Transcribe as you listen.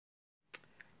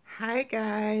Hi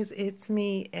guys, it's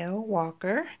me, Elle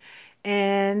Walker,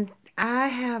 and I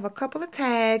have a couple of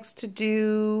tags to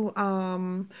do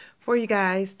for you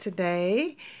guys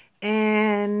today,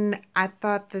 and I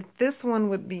thought that this one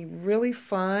would be really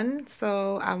fun,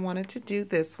 so I wanted to do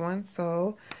this one.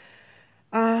 So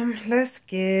let's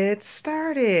get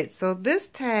started. So this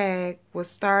tag was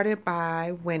started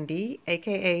by Wendy,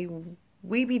 aka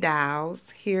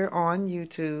WeebieDolls, here on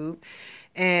YouTube.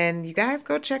 And you guys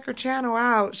go check her channel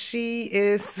out. She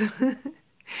is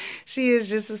she is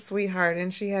just a sweetheart,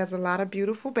 and she has a lot of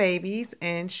beautiful babies,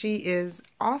 and she is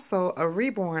also a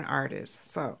reborn artist.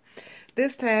 So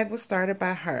this tag was started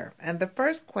by her. And the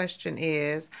first question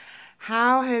is,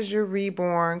 how has your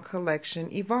reborn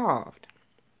collection evolved?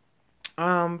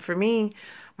 For me,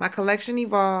 my collection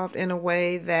evolved in a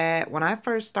way that when I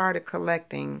first started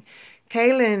collecting,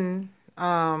 Kaylin,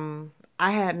 I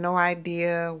had no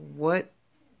idea what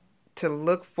to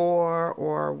look for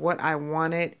or what I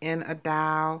wanted in a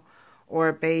doll or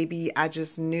a baby. I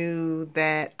just knew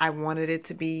that I wanted it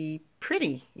to be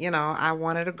pretty. You know, I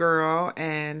wanted a girl,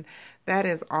 and that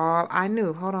is all I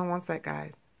knew. Hold on one sec,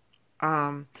 guys.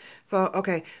 So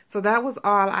that was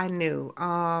all I knew.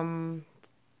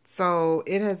 So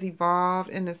it has evolved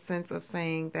in the sense of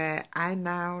saying that I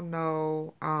now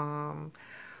know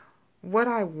what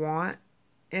I want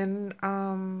in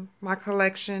my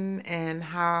collection and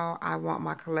how I want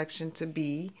my collection to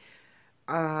be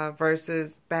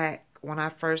versus back when I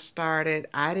first started.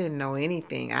 I didn't know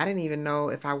anything. I didn't even know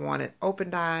if I wanted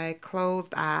open eye,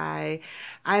 closed eye.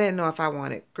 I didn't know if I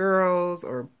wanted girls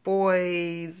or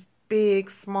boys, big,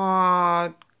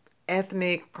 small,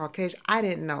 ethnic, Caucasian. I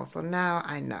didn't know. So now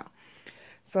I know.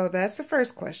 So that's the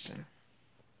first question.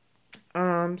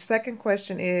 Second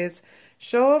question is,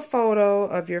 show a photo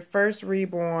of your first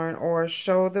reborn, or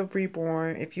show the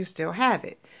reborn if you still have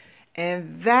it.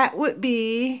 And that would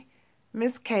be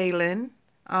Miss Kaylin.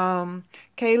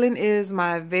 Kaylin is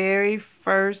my very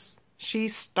first, she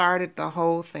started the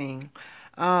whole thing.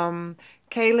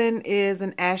 Kaylin is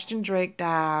an Ashton Drake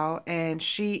doll, and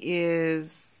she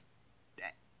is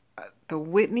the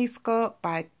Whitney sculpt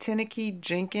by Tenneke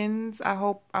Jenkins. I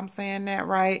hope I'm saying that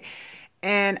right.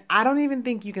 And I don't even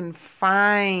think you can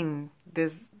find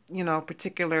this,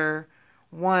 particular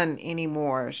one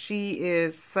anymore. She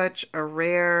is such a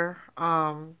rare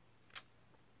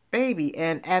baby.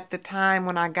 And at the time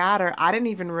when I got her, I didn't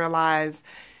even realize,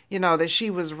 that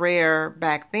she was rare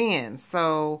back then.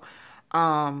 So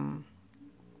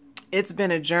it's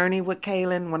been a journey with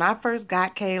Kaylin. When I first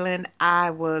got Kaylin,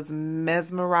 I was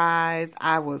mesmerized.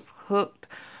 I was hooked.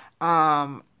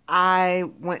 I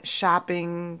went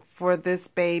shopping for this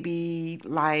baby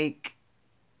like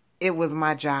it was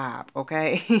my job,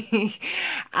 okay?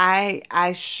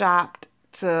 I shopped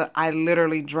till I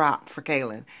literally dropped for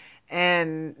Kaylin.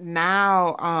 And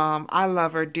now I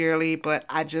love her dearly, but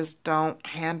I just don't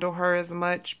handle her as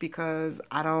much because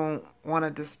I don't want to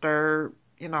disturb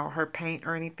her paint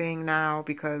or anything now,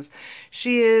 because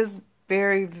she is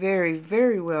very, very,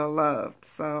 very well loved.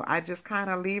 So I just kind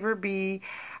of leave her be.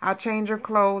 I'll change her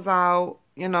clothes out,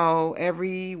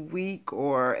 every week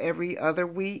or every other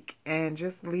week, and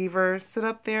just leave her sit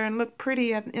up there and look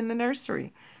pretty in the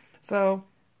nursery. So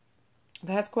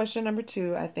that's question number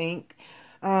 2, I think.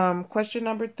 Question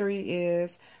number 3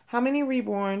 is, how many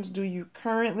reborns do you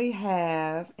currently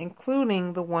have,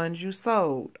 including the ones you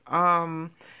sold? I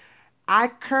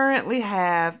currently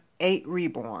have 8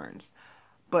 reborns,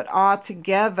 but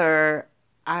altogether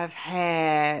I've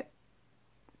had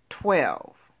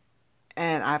 12,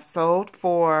 and I've sold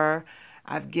 4.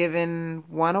 I've given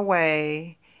 1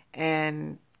 away,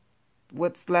 and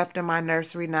what's left in my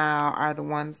nursery now are the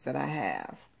ones that I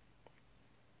have.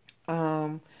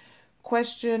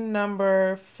 Question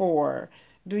number 4.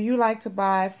 Do you like to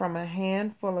buy from a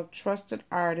handful of trusted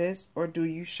artists, or do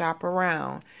you shop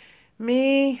around?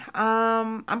 Me,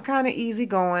 I'm kind of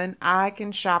easygoing. I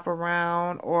can shop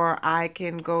around, or I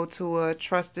can go to a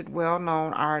trusted,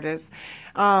 well-known artist.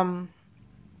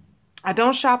 I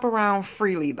don't shop around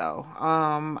freely, though.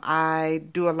 I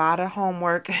do a lot of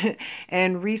homework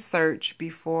and research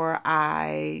before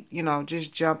I,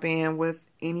 just jump in with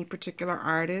any particular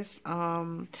artist.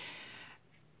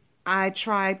 I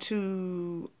try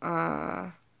to,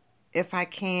 if I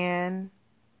can,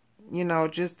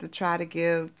 just to try to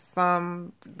give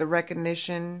some the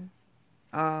recognition,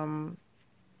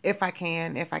 if I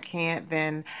can. If I can't,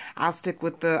 then I'll stick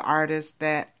with the artist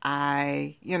that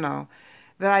I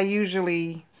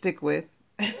usually stick with.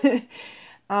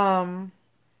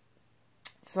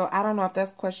 So I don't know if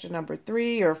that's question number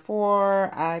 3 or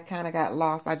 4. I kind of got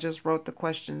lost. I just wrote the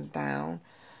questions down.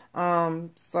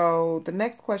 So the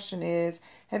next question is,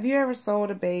 have you ever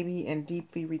sold a baby and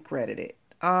deeply regretted it?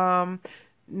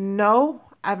 No,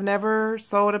 I've never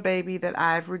sold a baby that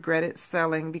I've regretted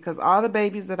selling, because all the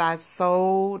babies that I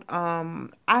sold,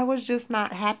 I was just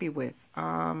not happy with.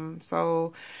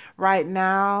 So right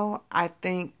now, I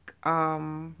think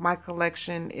my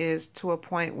collection is to a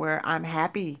point where I'm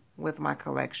happy with my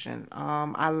collection.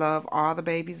 I love all the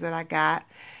babies that I got,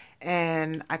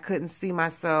 and I couldn't see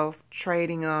myself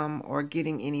trading them or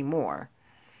getting any more.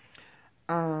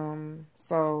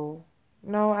 So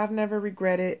no, I've never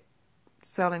regretted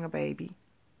selling a baby.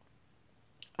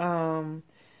 Um,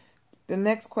 the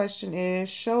next question is,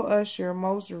 show us your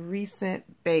most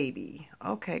recent baby.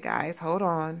 Okay, guys, hold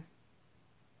on.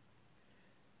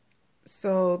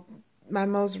 So my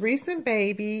most recent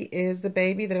baby is the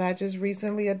baby that I just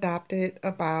recently adopted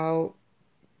about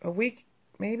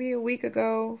maybe a week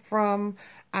ago, from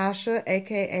Asha,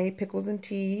 aka Pickles and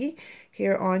Tea,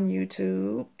 here on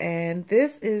YouTube. And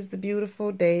this is the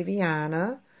beautiful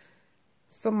Daviana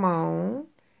Simone.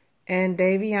 And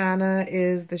Daviana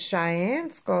is the Cheyenne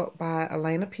sculpt by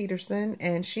Elena Peterson,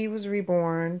 and she was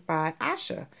reborn by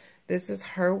Asha. This is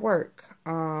her work.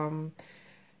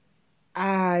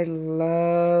 I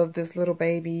love this little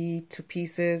baby to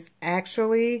pieces.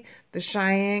 Actually, the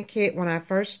Cheyenne kit, when I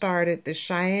first started, the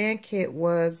Cheyenne kit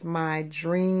was my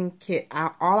dream kit.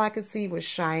 All I could see was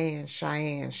Cheyenne,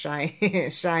 Cheyenne,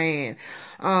 Cheyenne, Cheyenne.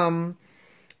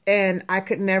 And I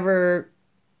could never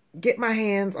get my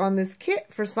hands on this kit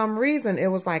for some reason. It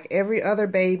was like every other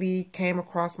baby came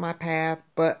across my path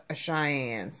but a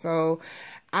Cheyenne. So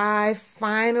I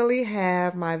finally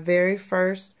have my very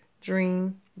first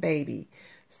dream baby.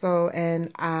 So,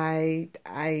 and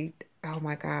oh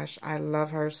my gosh, I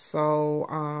love her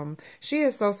so. She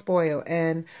is so spoiled,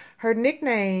 and her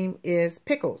nickname is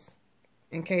Pickles.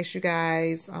 In case you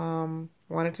guys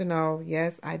wanted to know,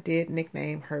 yes, I did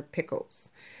nickname her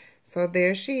Pickles. So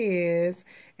there she is,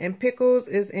 and Pickles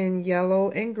is in yellow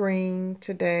and green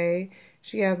today.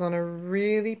 She has on a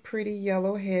really pretty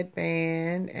yellow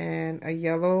headband and a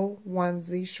yellow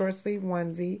onesie, short sleeve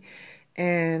onesie,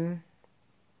 and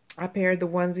I paired the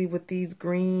onesie with these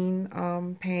green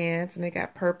pants, and they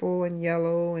got purple and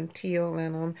yellow and teal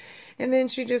in them. And then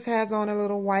she just has on a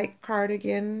little white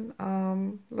cardigan,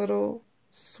 little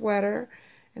sweater,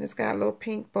 and it's got little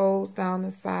pink bows down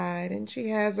the side. And she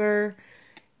has her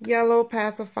yellow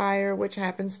pacifier, which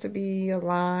happens to be a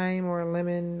lime or a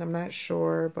lemon, I'm not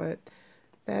sure, but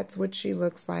that's what she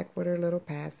looks like with her little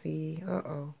passy.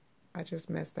 Uh-oh, I just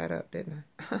messed that up, didn't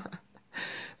I?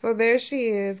 So there she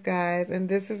is, guys, and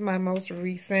this is my most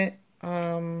recent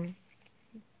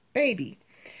baby.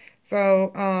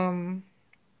 So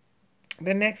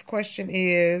the next question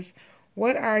is,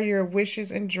 what are your wishes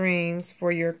and dreams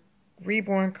for your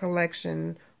reborn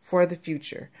collection for the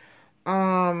future?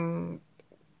 What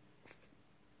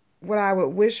I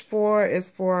would wish for is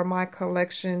for my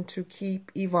collection to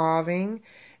keep evolving,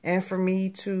 and for me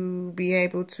to be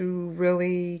able to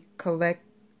really collect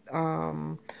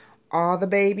all the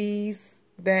babies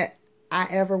that I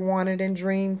ever wanted and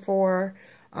dreamed for,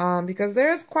 because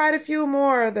there's quite a few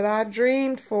more that I've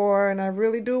dreamed for, and I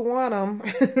really do want them.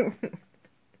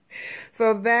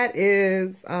 So that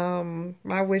is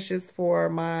my wishes for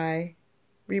my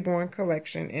reborn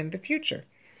collection in the future.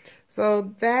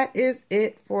 So that is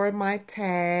it for my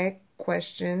tag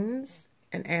questions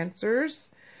and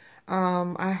answers.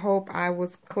 I hope I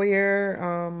was clear.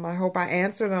 I hope I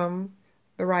answered them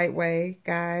the right way,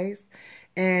 guys.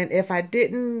 And if I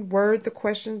didn't word the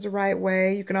questions the right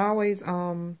way, you can always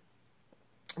go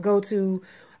to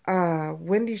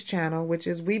Wendy's channel, which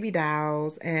is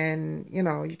WeebieDolls, and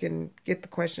you can get the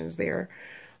questions there.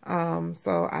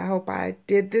 So I hope I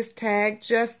did this tag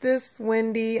justice,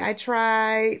 Wendy. I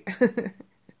tried.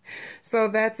 So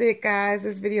that's it, guys.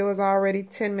 This video is already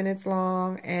 10 minutes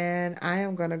long, and I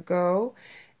am gonna go.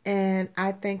 And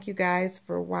I thank you guys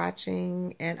for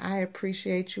watching, and I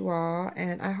appreciate you all,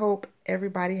 and I hope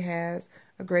everybody has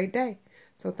a great day.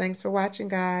 So thanks for watching,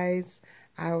 guys.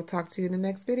 I will talk to you in the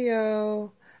next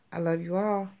video. I love you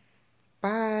all.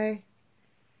 Bye.